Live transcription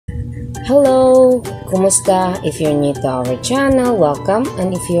Hello! Kumusta? If you're new to our channel, welcome.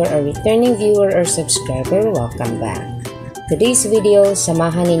 And if you're a returning viewer or subscriber, welcome back. Today's video,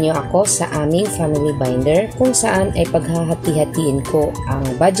 samahan ninyo ako sa aming family binder kung saan ay paghahati-hatiin ko ang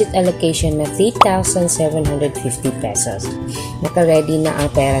budget allocation na 3,750 pesos. Naka-ready na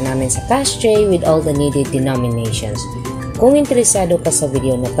ang pera namin sa cash tray with all the needed denominations. Kung interesado ka sa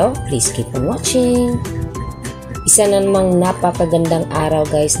video na to, please keep on watching. Isa na namang napakagandang araw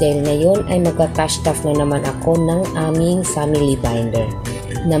guys dahil ngayon ay magka-cash stuff na naman ako ng aming family binder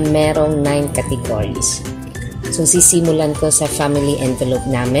na merong 9 categories. So sisimulan ko sa family envelope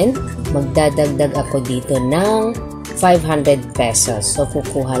namin. Magdadagdag ako dito ng 500 pesos. So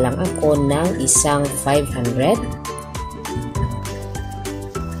kukuha lang ako ng isang 500.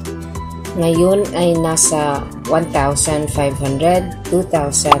 Ngayon ay nasa 1,500,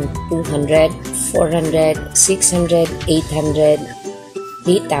 2,200, 400, 600, 800,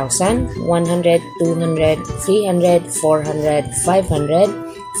 3,000, 100, 200, 300, 400, 500,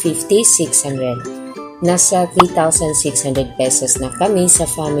 50, 600. Nasa 3,600 pesos na kami sa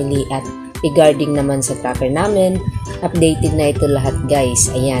family at regarding naman sa tracker namin, updated na ito lahat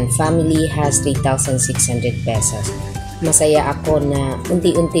guys. Ayan, family has 3,600 pesos. Masaya ako na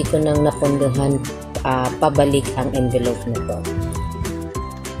unti-unti ko nang napunduhan pabalik ang envelope na to.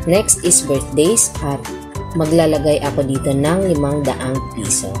 Next is birthdays at maglalagay ako dito ng 500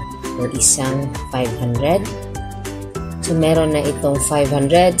 piso. So isang 500. So meron na itong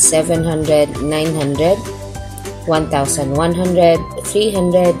 500, 700, 900, 1,100, 300,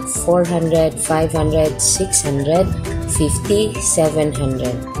 400, 500, 600, 50,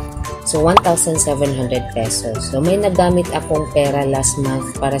 700. So 1,700 pesos. So may nagamit akong pera last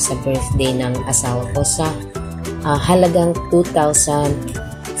month para sa birthday ng asawa ko sa halagang 2,500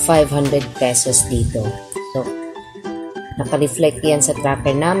 pesos dito. So naka-reflect yan sa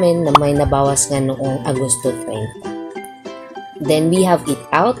tracker namin na may nabawas nga noong Agosto 20. Then we have it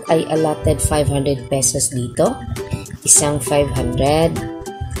out. I allotted 500 pesos dito. Isang 500.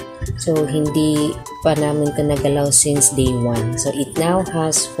 So hindi pa namin ito nagalaw since day 1. So it now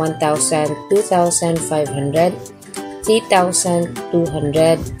has 1,000, 2,500, 3,200,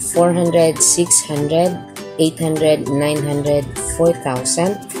 400, 600, 800, 900,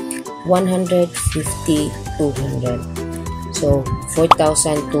 4,000, 150, 200. So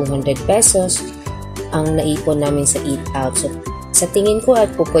 4,200 pesos ang naipon namin sa eat out. So sa tingin ko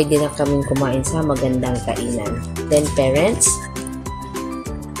at po pwede na kaming kumain sa magandang kainan. Then parents,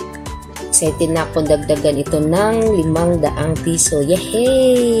 excited na akong dagdagan ito ng 500 piso.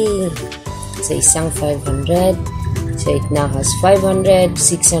 Yehey! So isang 500. So it now has 500,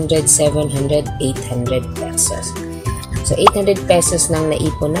 600, 700, 800 pesos. So 800 pesos nang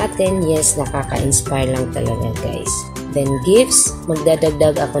naipon natin. Yes, nakaka-inspire lang talaga guys. Then gifts,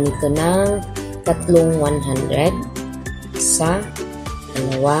 magdadagdag ako nito ng 3 100. Isa,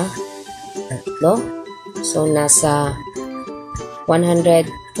 2, 3. So nasa 100,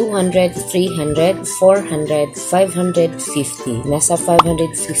 200, 300, 400, 550. Nasa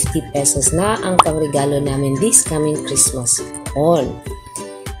 550 pesos na ang pangregalo namin this coming Christmas on.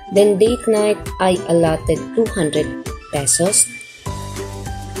 Then date night, I allotted 200 pesos.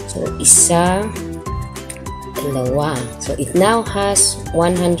 So isa, 2. So it now has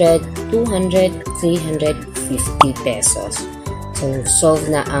 100, 200, 350 pesos. So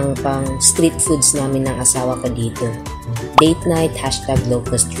solve na ang pang street foods namin ng asawa ko dito. Date night, #low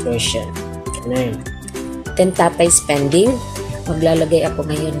cost version. Ganun. Then tatay spending, maglalagay ako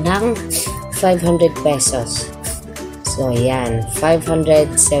ngayon ng 500 pesos. So ayan,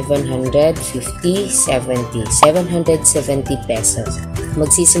 500, 700, 50, 70. 770 pesos.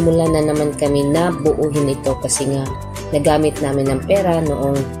 Magsisimula na naman kami na buuhin ito kasi nga nagamit namin ng pera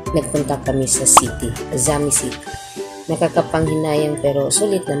noong nagpunta kami sa city, Zami City. Nakakapanghinayang pero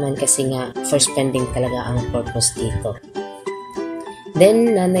sulit naman kasi nga for spending talaga ang purpose dito.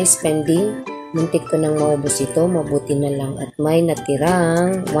 Then nanay spending, muntik ko nang maubos ito, mabuti na lang at may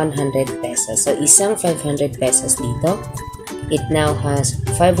natirang 100 pesos. So isang 500 pesos dito. It now has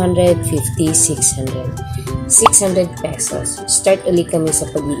 550, 600. 600 pesos. Start ulit kami sa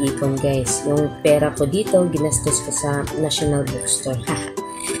pag-iipon guys. Yung pera ko dito, ginastos ko sa National Bookstore.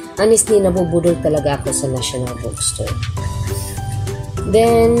 Honestly, nabubudol talaga ako sa National Bookstore.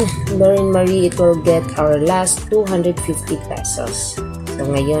 Then, Lauren Marie, it will get our last 250 pesos. So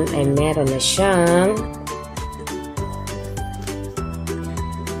ngayon ay meron na siyang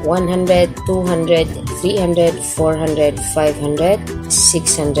 100, 200, 300, 400, 500,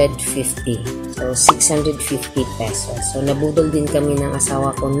 650. So, 650 pesos. So, nabudol din kami ng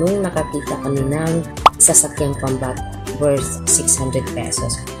asawa ko nung nakakita kami ng sasakyang pambata worth 600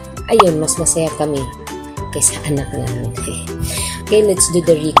 pesos. ayun, mas masaya kami kaysa anak namin. Okay, let's do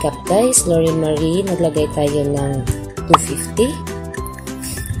the recap guys. Lori Marie, naglagay tayo ng 250.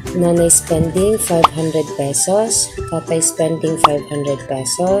 Nanay spending 500 pesos. Tatay spending 500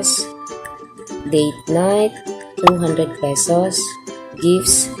 pesos. Date night 200 pesos.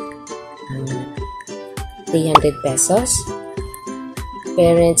 Gifts 300 pesos.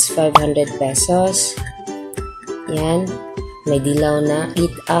 Parents 500 pesos. Yan, may dilaw na.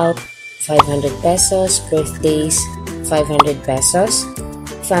 Eat out 500 pesos. Birthdays 500 pesos.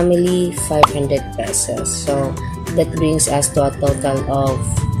 Family 500 pesos. So that brings us to a total of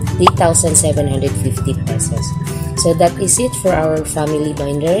 3,750 pesos. So that is it for our family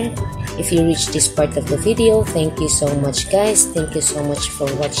binder. If you reached this part of the video, thank you so much guys. Thank you so much for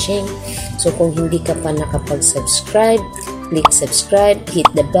watching. So kung hindi ka pa nakapag-subscribe, click subscribe, hit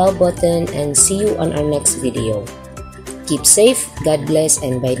the bell button, and see you on our next video. Keep safe, God bless,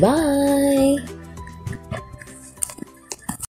 and bye-bye!